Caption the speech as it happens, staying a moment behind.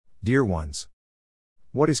Dear ones,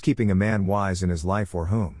 what is keeping a man wise in his life, or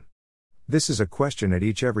whom? This is a question at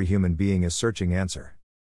every human being is searching answer.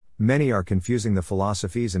 Many are confusing the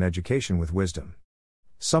philosophies and education with wisdom.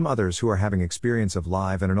 Some others who are having experience of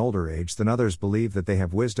life and an older age than others believe that they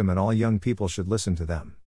have wisdom and all young people should listen to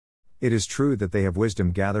them. It is true that they have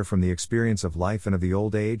wisdom gathered from the experience of life and of the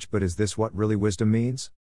old age, but is this what really wisdom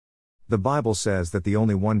means? The Bible says that the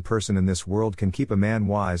only one person in this world can keep a man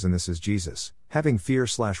wise, and this is Jesus. Having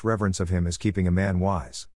fear/reverence of him is keeping a man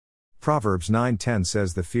wise. Proverbs 9:10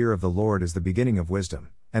 says the fear of the Lord is the beginning of wisdom,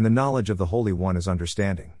 and the knowledge of the Holy One is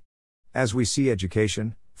understanding. As we see,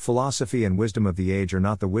 education, philosophy and wisdom of the age are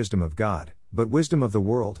not the wisdom of God, but wisdom of the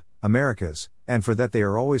world, America's, and for that they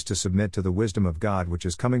are always to submit to the wisdom of God, which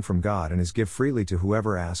is coming from God and is give freely to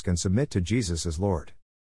whoever asks, and submit to Jesus as Lord.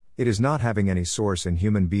 It is not having any source in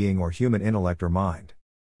human being or human intellect or mind.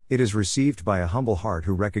 It is received by a humble heart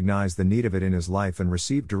who recognize the need of it in his life and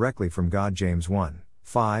received directly from God. James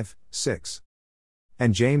 1:5, 6.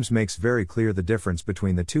 And James makes very clear the difference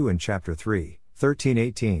between the two in chapter 3,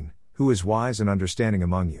 13-18, who is wise and understanding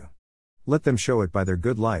among you? Let them show it by their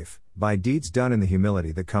good life, by deeds done in the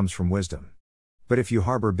humility that comes from wisdom. But if you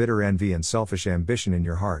harbor bitter envy and selfish ambition in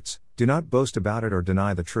your hearts, do not boast about it or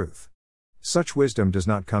deny the truth. Such wisdom does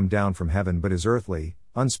not come down from heaven but is earthly,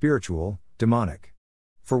 unspiritual, demonic.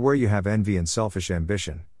 For where you have envy and selfish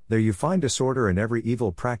ambition, there you find disorder and every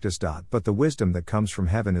evil practice. But the wisdom that comes from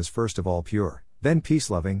heaven is first of all pure, then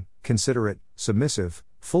peace-loving, considerate, submissive,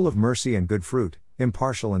 full of mercy and good fruit,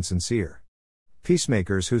 impartial and sincere.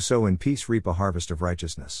 Peacemakers who sow in peace reap a harvest of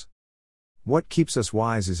righteousness. What keeps us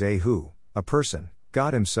wise is a person,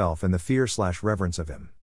 God himself, and the fear/reverence of him.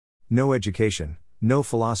 No education, no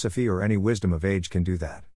philosophy or any wisdom of age can do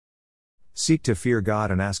that. Seek to fear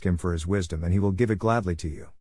God and ask him for his wisdom, and he will give it gladly to you.